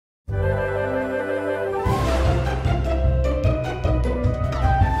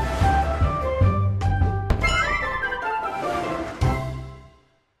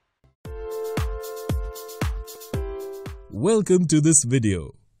Welcome to this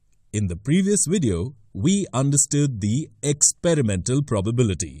video. In the previous video, we understood the experimental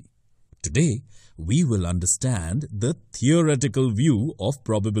probability. Today, we will understand the theoretical view of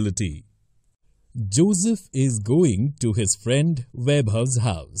probability. Joseph is going to his friend Webber's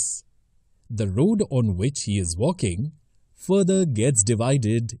house. The road on which he is walking further gets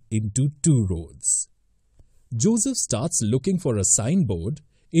divided into two roads. Joseph starts looking for a signboard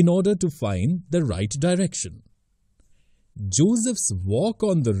in order to find the right direction. Joseph's walk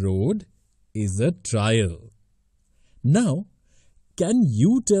on the road is a trial. Now, can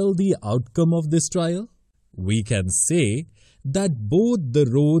you tell the outcome of this trial? We can say that both the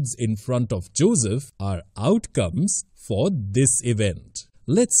roads in front of Joseph are outcomes for this event.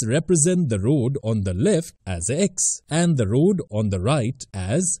 Let's represent the road on the left as X and the road on the right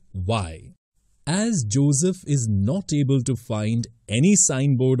as Y. As Joseph is not able to find any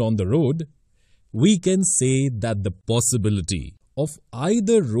signboard on the road, we can say that the possibility of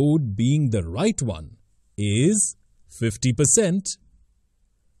either road being the right one is 50%.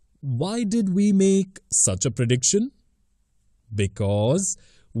 Why did we make such a prediction? Because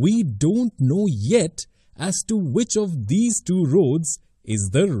we don't know yet as to which of these two roads is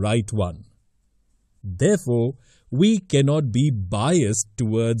the right one. Therefore, we cannot be biased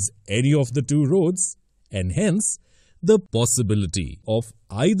towards any of the two roads, and hence, the possibility of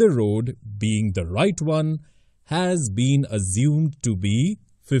either road being the right one has been assumed to be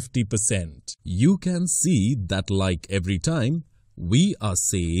 50%. You can see that like every time, we are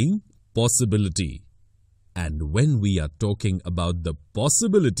saying possibility. And when we are talking about the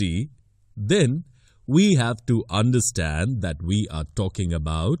possibility, then we have to understand that we are talking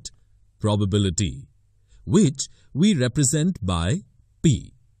about probability, which we represent by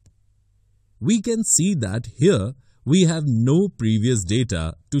P. We can see that here we have no previous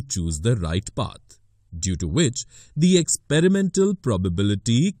data to choose the right path, due to which the experimental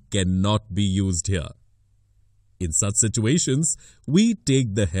probability cannot be used here. In such situations, we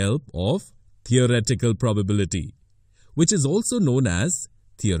take the help of theoretical probability, which is also known as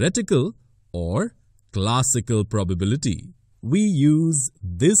theoretical or classical probability. We use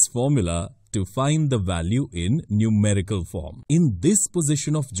this formula to find the value in numerical form. In this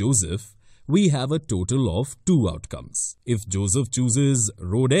position of Joseph, we have a total of two outcomes. If Joseph chooses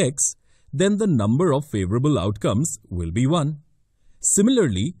road X, then the number of favorable outcomes will be 1.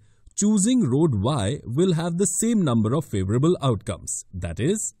 Similarly, choosing road Y will have the same number of favorable outcomes, that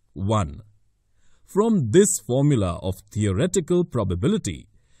is 1. From this formula of theoretical probability,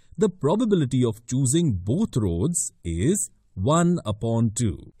 the probability of choosing both roads is 1 upon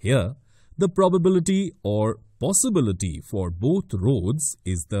 2. Here, the probability or possibility for both roads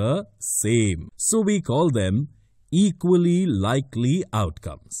is the same. So we call them equally likely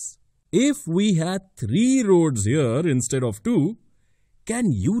outcomes. If we had 3 roads here instead of 2,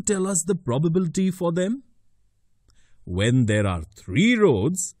 can you tell us the probability for them? When there are 3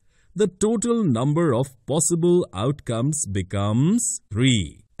 roads, the total number of possible outcomes becomes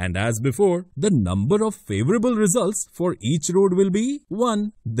 3. And as before, the number of favorable results for each road will be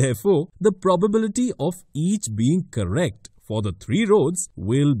 1. Therefore, the probability of each being correct for the 3 roads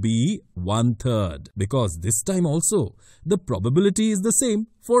will be 1/3. Because this time also, the probability is the same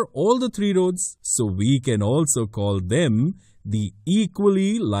for all the 3 roads. So we can also call them the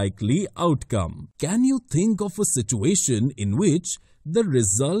equally likely outcome. Can you think of a situation in which the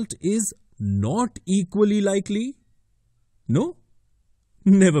result is not equally likely? No?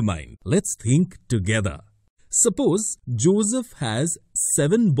 Never mind. Let's think together. Suppose Joseph has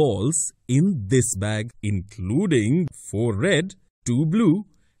 7 balls in this bag, including 4 red, 2 blue,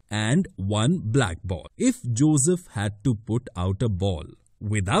 and 1 black ball. If Joseph had to put out a ball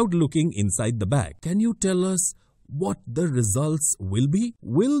without looking inside the bag, can you tell us what the results will be?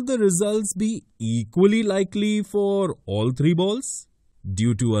 Will the results be equally likely for all 3 balls?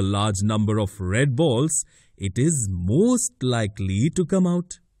 Due to a large number of red balls, it is most likely to come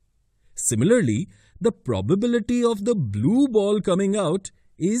out. Similarly, the probability of the blue ball coming out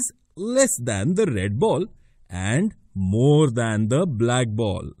is less than the red ball and more than the black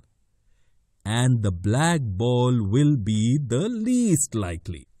ball. And the black ball will be the least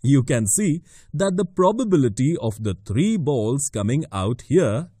likely. You can see that the probability of the 3 balls coming out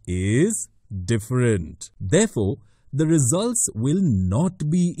here is different. Therefore, the results will not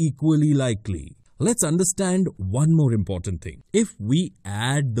be equally likely. Let's understand one more important thing. If we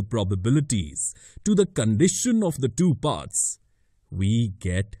add the probabilities to the condition of the 2 paths, we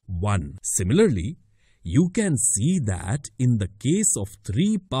get 1. Similarly, you can see that in the case of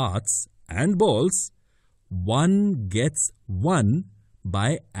 3 paths and balls, 1 gets 1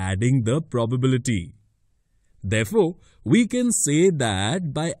 by adding the probability. Therefore, we can say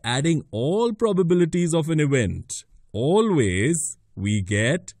that by adding all probabilities of an event, always we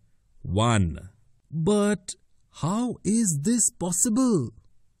get 1. But how is this possible?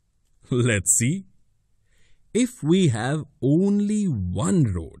 Let's see. If we have only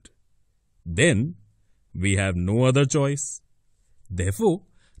one road, then we have no other choice. Therefore,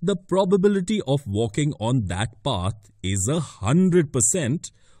 the probability of walking on that path is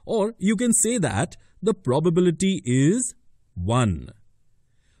 100%, or you can say that the probability is 1.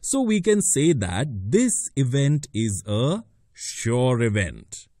 So we can say that this event is a sure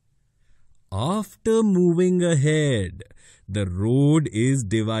event. After moving ahead, the road is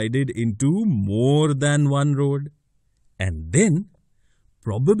divided into more than one road. And then,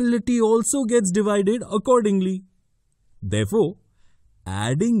 probability also gets divided accordingly. Therefore,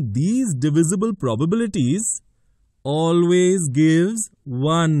 adding these divisible probabilities always gives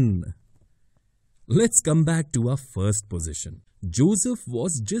 1. Let's come back to our first position. Joseph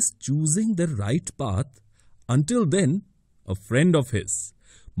was just choosing the right path. Until then, a friend of his,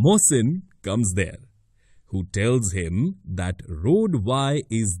 Mohsin, comes there, who tells him that road Y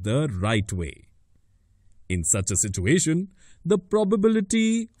is the right way. In such a situation, the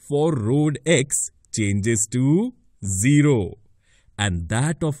probability for road X changes to 0, and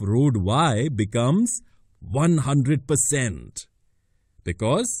that of road Y becomes 100%.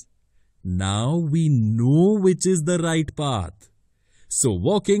 Because now we know which is the right path. So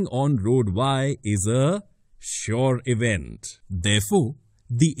walking on road Y is a sure event. Therefore,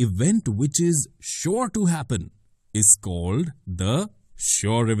 the event which is sure to happen is called the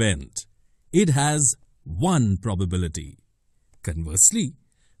sure event. It has 1 probability. Conversely,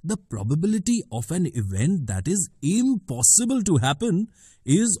 the probability of an event that is impossible to happen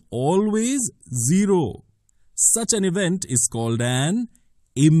is always 0. Such an event is called an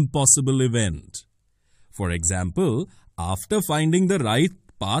impossible event. For example, after finding the right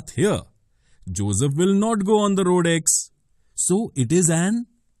path here, Joseph will not go on the road X. So it is an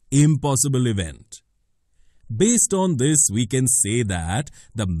impossible event. Based on this, we can say that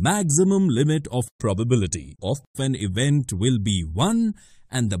the maximum limit of probability of an event will be 1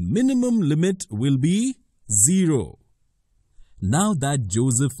 and the minimum limit will be 0. Now that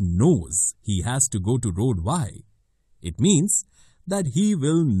Joseph knows he has to go to road Y, it means that he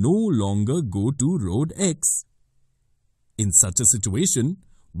will no longer go to road X. In such a situation,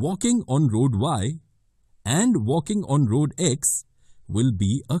 walking on road Y and walking on road X will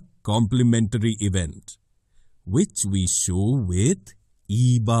be a complementary event, which we show with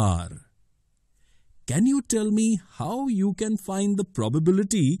E bar. Can you tell me how you can find the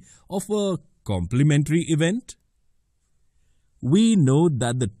probability of a complementary event? We know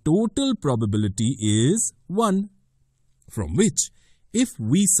that the total probability is 1, from which if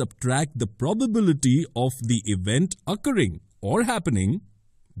we subtract the probability of the event occurring or happening,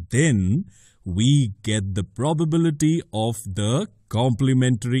 then we get the probability of the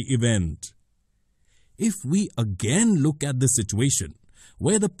complementary event. If we again look at the situation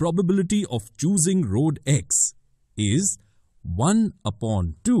where the probability of choosing road X is 1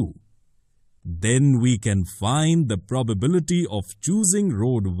 upon 2, then we can find the probability of choosing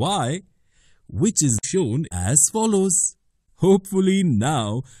road Y, which is shown as follows. Hopefully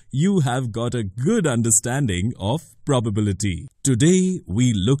now you have got a good understanding of probability. Today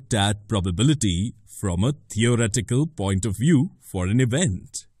we looked at probability from a theoretical point of view for an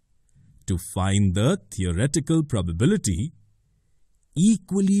event. To find the theoretical probability,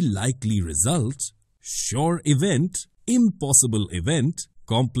 equally likely result, sure event, impossible event,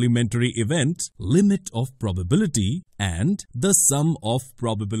 complementary event, limit of probability, and the sum of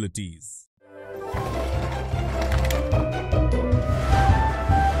probabilities.